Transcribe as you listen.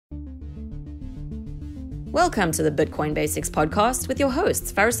Welcome to the Bitcoin Basics podcast with your hosts,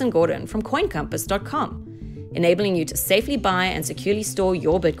 Faris and Gordon from CoinCompass.com, enabling you to safely buy and securely store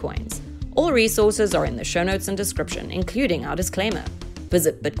your Bitcoins. All resources are in the show notes and description, including our disclaimer.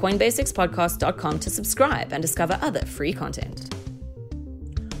 Visit BitcoinBasicsPodcast.com to subscribe and discover other free content.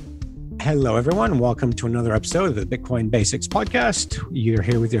 Hello, everyone. Welcome to another episode of the Bitcoin Basics podcast. You're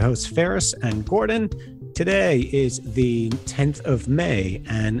here with your hosts, Faris and Gordon. Today is the 10th of May,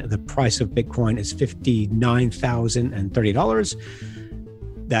 and the price of Bitcoin is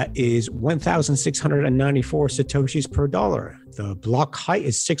 $59,030. That is 1,694 Satoshis per dollar. The block height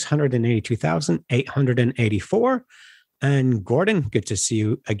is 682,884. And Gordon, good to see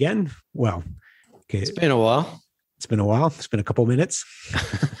you again. Well, okay. It's been a while. It's been a while. It's been a couple minutes.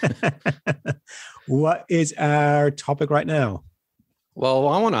 What is our topic right now? Well,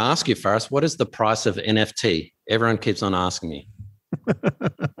 I want to ask you, Faris, what is the price of NFT? Everyone keeps on asking me.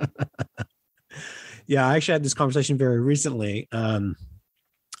 Yeah, I actually had this conversation very recently.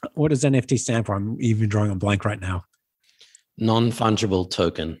 What does NFT stand for? I'm even drawing a blank right now. Non-fungible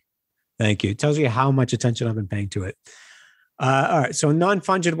token. Thank you. It tells you how much attention I've been paying to it. All right. So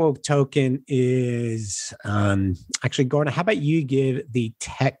non-fungible token is actually, Gordon, how about you give the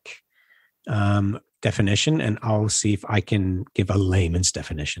tech definition, and I'll see if I can give a layman's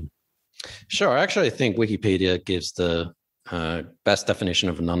definition. Sure. I actually think Wikipedia gives the best definition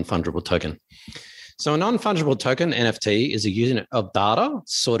of a non-fungible token. So a non-fungible token, NFT, is a unit of data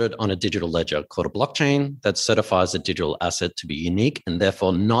sorted on a digital ledger called a blockchain that certifies a digital asset to be unique and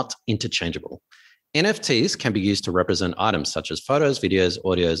therefore not interchangeable. NFTs can be used to represent items such as photos, videos,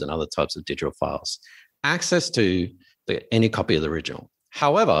 audios, and other types of digital files. Access to any copy of the original.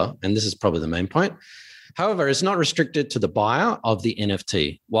 However, and this is probably the main point, however, it's not restricted to the buyer of the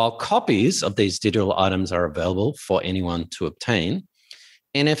NFT. While copies of these digital items are available for anyone to obtain,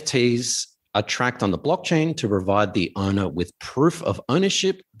 NFTs are tracked on the blockchain to provide the owner with proof of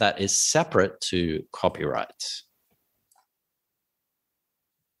ownership that is separate to copyright.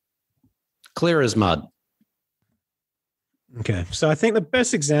 Clear as mud. Okay. So I think the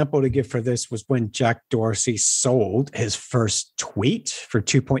best example to give for this was when Jack Dorsey sold his first tweet for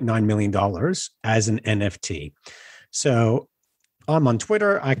 $2.9 million as an NFT. So I'm on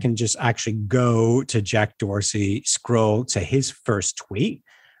Twitter. I can just actually go to Jack Dorsey, scroll to his first tweet.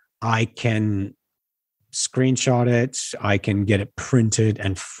 I can screenshot it. I can get it printed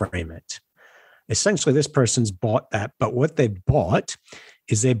and frame it. Essentially, this person's bought that, but what they bought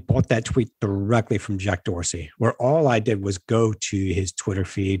is they bought that tweet directly from Jack Dorsey, where all I did was go to his Twitter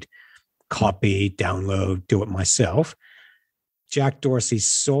feed, copy, download, do it myself. Jack Dorsey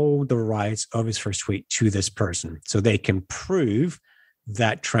sold the rights of his first tweet to this person. So they can prove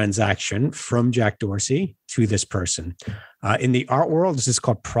that transaction from Jack Dorsey to this person. In the art world, this is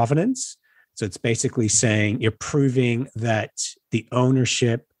called provenance. So it's basically saying you're proving that the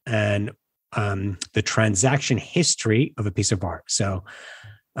ownership and the transaction history of a piece of art. So,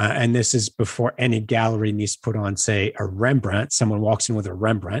 and this is before any gallery needs to put on, say, a Rembrandt. Someone walks in with a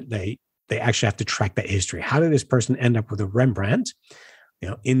Rembrandt, they actually have to track that history. How did this person end up with a Rembrandt,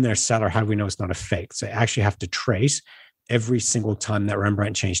 in their cellar? How do we know it's not a fake? So they actually have to trace every single time that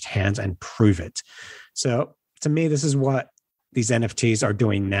Rembrandt changed hands and prove it. So to me, this is what these NFTs are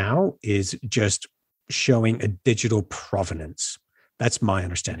doing now, is just showing a digital provenance. That's my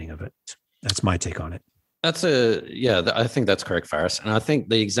understanding of it. That's my take on it. I think that's correct, Faris. And I think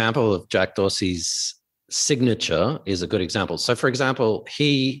the example of Jack Dorsey's signature is a good example. So, for example,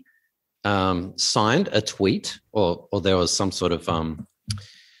 he signed a tweet, or there was some sort of,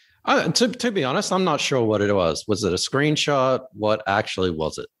 to be honest, I'm not sure what it was. Was it a screenshot? What actually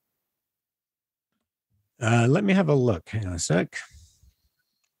was it? Let me have a look. Hang on a sec.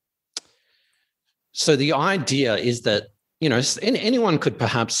 So the idea is that, anyone could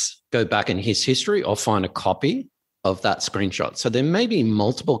perhaps go back in his history or find a copy of that screenshot. So there may be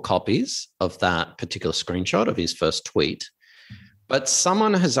multiple copies of that particular screenshot of his first tweet, but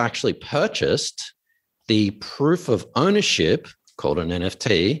someone has actually purchased the proof of ownership, called an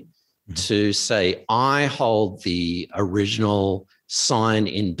NFT, to say, I hold the original signed,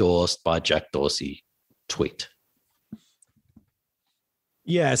 endorsed by Jack Dorsey tweet.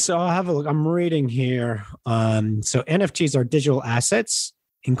 Yeah, so I'll have a look. I'm reading here. So NFTs are digital assets,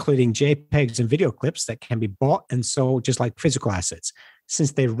 including JPEGs and video clips that can be bought and sold just like physical assets.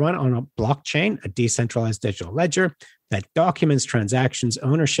 Since they run on a blockchain, a decentralized digital ledger that documents transactions,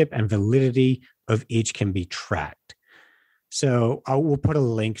 ownership, and validity of each can be tracked. So I will put a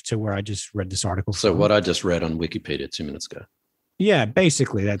link to where I just read this article. So what I just read on Wikipedia 2 minutes ago. Yeah,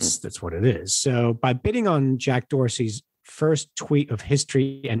 basically that's what it is. So by bidding on Jack Dorsey's first tweet of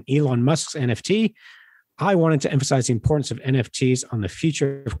history and Elon Musk's NFT, I wanted to emphasize the importance of NFTs on the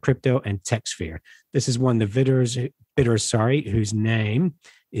future of crypto and tech sphere. This is one of the bidders, whose name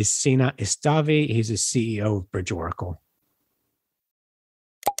is Sina Istavi. He's the CEO of Bridge Oracle.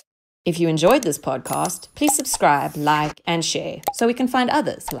 If you enjoyed this podcast, please subscribe, like, and share so we can find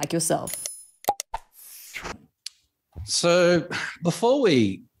others like yourself. So before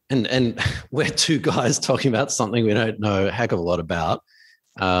and we're two guys talking about something we don't know a heck of a lot about.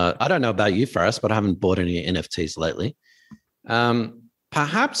 I don't know about you, Faris, but I haven't bought any NFTs lately.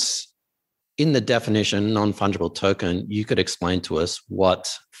 Perhaps in the definition, non-fungible token, you could explain to us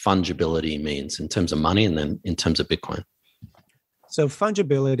what fungibility means in terms of money and then in terms of Bitcoin. So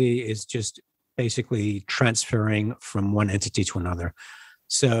fungibility is just basically transferring from one entity to another.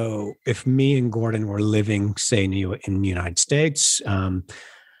 So if me and Gordon were living, say, in the United States,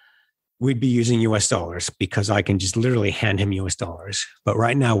 we'd be using US dollars because I can just literally hand him US dollars. But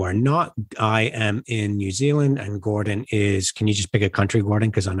right now we're not. I am in New Zealand and Gordon is, can you just pick a country,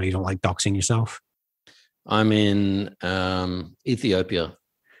 Gordon? Because I know you don't like doxing yourself. I'm in Ethiopia.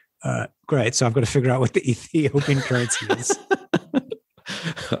 Great. So I've got to figure out what the Ethiopian currency is.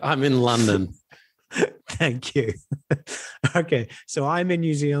 I'm in London. Thank you. Okay. So I'm in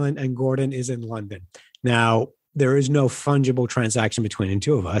New Zealand and Gordon is in London. Now, there is no fungible transaction between the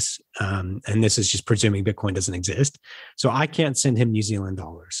two of us. And this is just presuming Bitcoin doesn't exist. So I can't send him New Zealand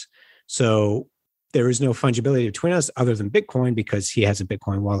dollars. So there is no fungibility between us other than Bitcoin because he has a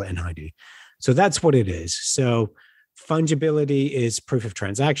Bitcoin wallet and I do. So that's what it is. So fungibility is proof of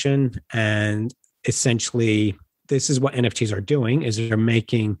transaction. And essentially, this is what NFTs are doing, is they're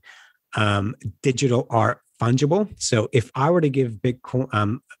making digital art fungible. So if I were to give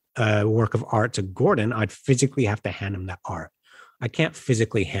Bitcoin a work of art to Gordon, I'd physically have to hand him that art. I can't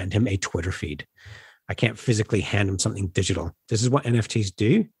physically hand him a Twitter feed. I can't physically hand him something digital. This is what NFTs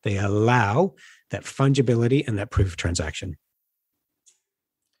do. They allow that fungibility and that proof of transaction.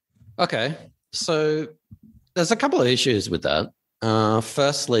 Okay. So there's a couple of issues with that.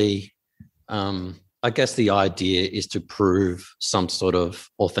 Firstly, I guess the idea is to prove some sort of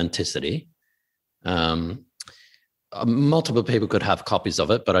authenticity. Multiple people could have copies of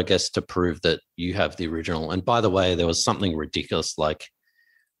it, but I guess to prove that you have the original. And by the way, there was something ridiculous, like,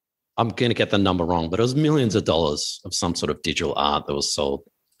 I'm going to get the number wrong, but it was millions of dollars of some sort of digital art that was sold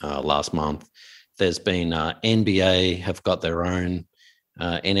last month. There's been NBA have got their own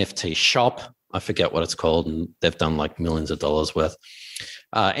NFT shop. I forget what it's called, and they've done like millions of dollars worth.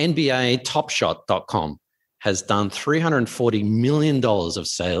 NBA TopShot.com has done $340 million of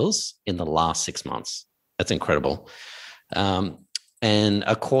sales in the last 6 months. That's incredible. And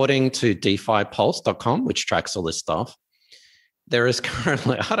according to DeFiPulse.com, which tracks all this stuff, there is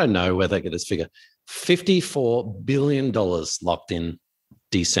currently, I don't know where they get this figure, $54 billion locked in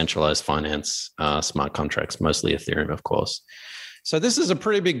decentralized finance smart contracts, mostly Ethereum, of course. So this is a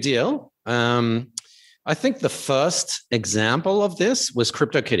pretty big deal. I think the first example of this was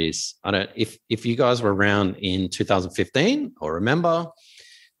CryptoKitties. I don't if you guys were around in 2015 or remember,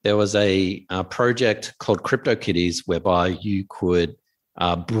 there was a project called CryptoKitties whereby you could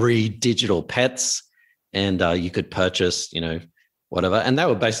breed digital pets and you could purchase, whatever. And they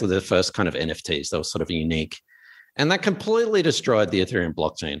were basically the first kind of NFTs. They were sort of unique. And that completely destroyed the Ethereum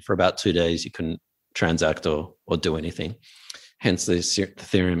blockchain. For about 2 days, you couldn't transact or do anything. Hence the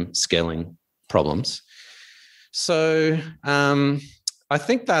Ethereum scaling problems. So I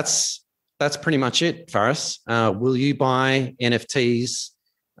think that's pretty much it, Faris. Will you buy NFTs?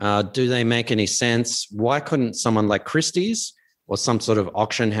 Do they make any sense? Why couldn't someone like Christie's or some sort of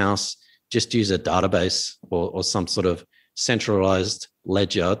auction house just use a database or some sort of centralized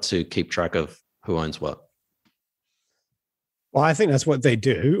ledger to keep track of who owns what? Well, I think that's what they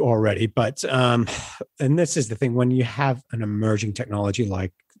do already. But, and this is the thing, when you have an emerging technology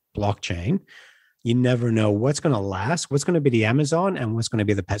like blockchain, you never know what's going to last, what's going to be the Amazon and what's going to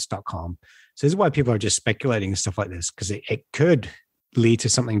be the pets.com. So this is why people are just speculating and stuff like this, because it could lead to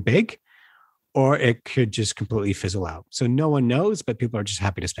something big, or it could just completely fizzle out. So no one knows, but people are just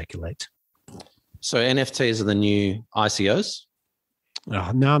happy to speculate. So NFTs are the new ICOs? No,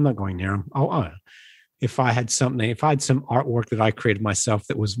 I'm not going near them. If I had some artwork that I created myself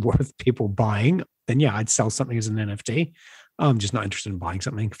that was worth people buying, then yeah, I'd sell something as an NFT. I'm just not interested in buying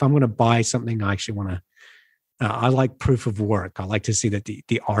something. If I'm going to buy something, I actually want to, I like proof of work. I like to see that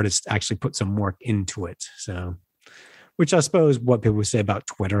the artist actually put some work into it. So, which I suppose what people would say about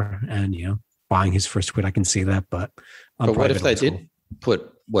Twitter and, buying his first tweet, I can see that. But what if they did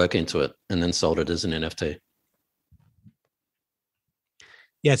put work into it and then sold it as an NFT?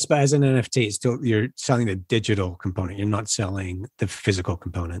 Yes, but as an NFT, it's still, you're selling the digital component. You're not selling the physical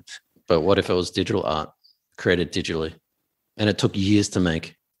component. But what if it was digital art? created digitally, and it took years to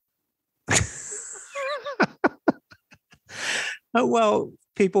make. Well,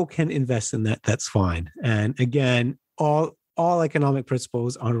 people can invest in that. That's fine. And again, all economic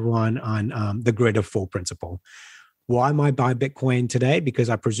principles are run on the grid of full principle. Why might I buy Bitcoin today? Because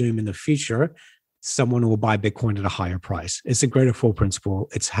I presume in the future, someone will buy Bitcoin at a higher price. It's a greater full principle.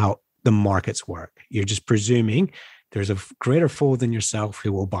 It's how the markets work. You're just presuming there's a greater fool than yourself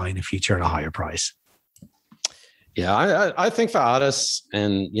who will buy in the future at a higher price. Yeah, I think for artists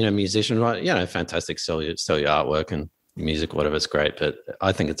and musicians, fantastic, sell your artwork and music, whatever, it's great. But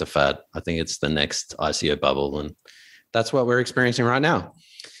I think it's a fad. I think it's the next ICO bubble, and that's what we're experiencing right now.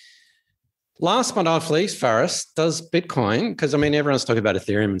 Last but not least, Faris, does Bitcoin, because everyone's talking about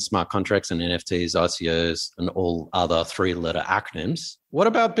Ethereum and smart contracts and NFTs, ICOs, and all other three-letter acronyms. What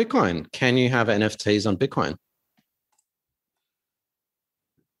about Bitcoin? Can you have NFTs on Bitcoin?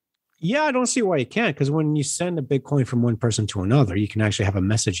 Yeah, I don't see why you can't, because when you send a Bitcoin from one person to another, you can actually have a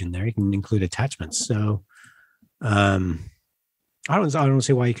message in there. You can include attachments. So I don't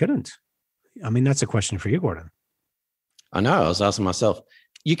see why you couldn't. That's a question for you, Gordon. I know. I was asking myself.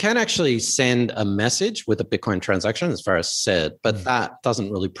 You can actually send a message with a Bitcoin transaction, as Faris said, but that doesn't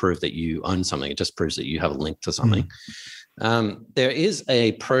really prove that you own something. It just proves that you have a link to something. There is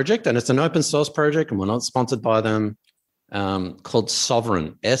a project, and it's an open source project, and we're not sponsored by them, called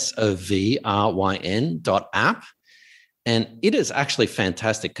Sovryn, SOVRYN.app. And it is actually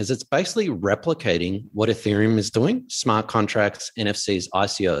fantastic because it's basically replicating what Ethereum is doing, smart contracts, NFTs,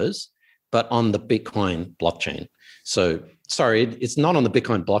 ICOs, but on the Bitcoin blockchain. So, sorry, it's not on the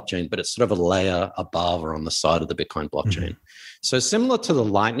Bitcoin blockchain, but it's sort of a layer above or on the side of the Bitcoin blockchain. So similar to the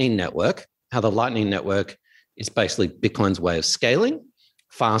Lightning Network, how the Lightning Network is basically Bitcoin's way of scaling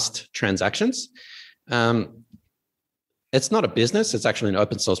fast transactions. It's not a business. It's actually an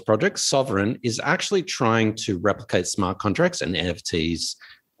open source project. Sovryn is actually trying to replicate smart contracts and NFTs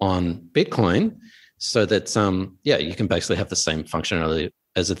on Bitcoin so that, you can basically have the same functionality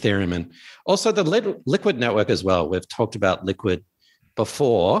as Ethereum. And also the Liquid network as well. We've talked about Liquid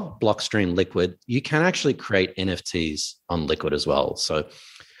before, Blockstream Liquid. You can actually create NFTs on Liquid as well. So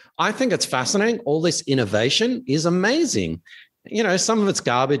I think it's fascinating. All this innovation is amazing. Some of it's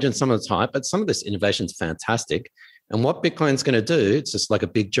garbage and some of it's hype, but some of this innovation is fantastic. And what Bitcoin's going to do, it's just like a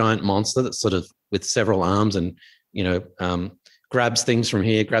big giant monster that's sort of with several arms and, grabs things from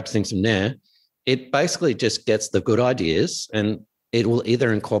here, grabs things from there. It basically just gets the good ideas and it will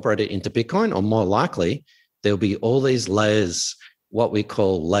either incorporate it into Bitcoin, or more likely there'll be all these layers, what we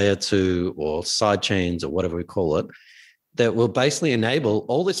call layer 2 or side chains or whatever we call it, that will basically enable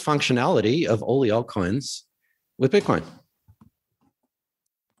all this functionality of all the altcoins with Bitcoin.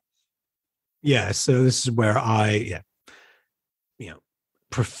 Yeah, so this is where I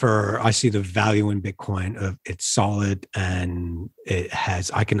see the value in Bitcoin of it's solid and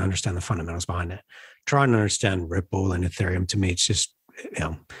I can understand the fundamentals behind it. Trying to understand Ripple and Ethereum, to me, it's just,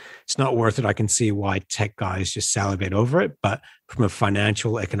 it's not worth it. I can see why tech guys just salivate over it, but from a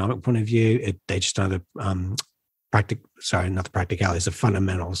financial, economic point of view, they just know the practicalities, the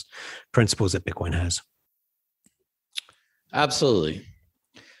fundamentals, principles that Bitcoin has. Absolutely.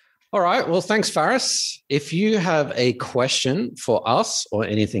 All right. Well, thanks, Faris. If you have a question for us or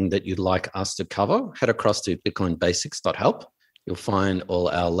anything that you'd like us to cover, head across to bitcoinbasics.help. You'll find all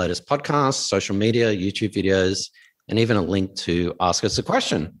our latest podcasts, social media, YouTube videos, and even a link to ask us a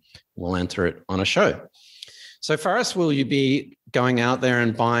question. We'll answer it on a show. So, Faris, will you be going out there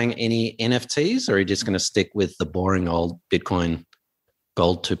and buying any NFTs, or are you just going to stick with the boring old Bitcoin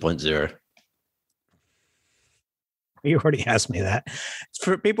Gold 2.0? You already asked me that.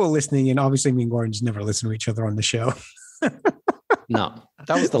 For people listening, and obviously me and Gordon just never listen to each other on the show. No,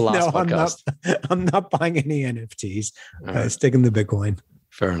 that was the last podcast. I'm not buying any NFTs. Right. Sticking to Bitcoin.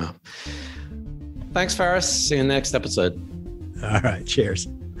 Fair enough. Thanks, Faris. See you in the next episode. All right. Cheers.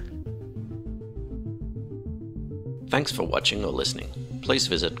 Thanks for watching or listening. Please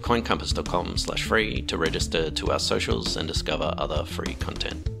visit coincompass.com/free to register to our socials and discover other free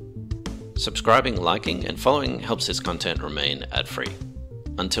content. Subscribing, liking, and following helps this content remain ad-free.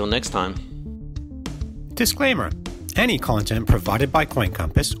 Until next time. Disclaimer. Any content provided by Coin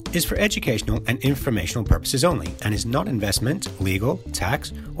Compass is for educational and informational purposes only and is not investment, legal,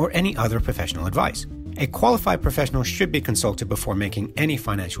 tax, or any other professional advice. A qualified professional should be consulted before making any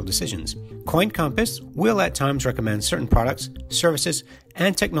financial decisions. Coin Compass will at times recommend certain products, services,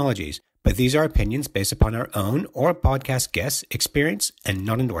 and technologies, but these are opinions based upon our own or podcast guests' experience and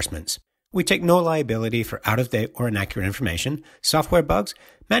not endorsements. We take no liability for out-of-date or inaccurate information, software bugs,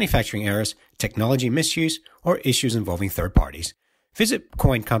 manufacturing errors, technology misuse, or issues involving third parties. Visit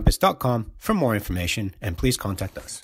coincompass.com for more information and please contact us.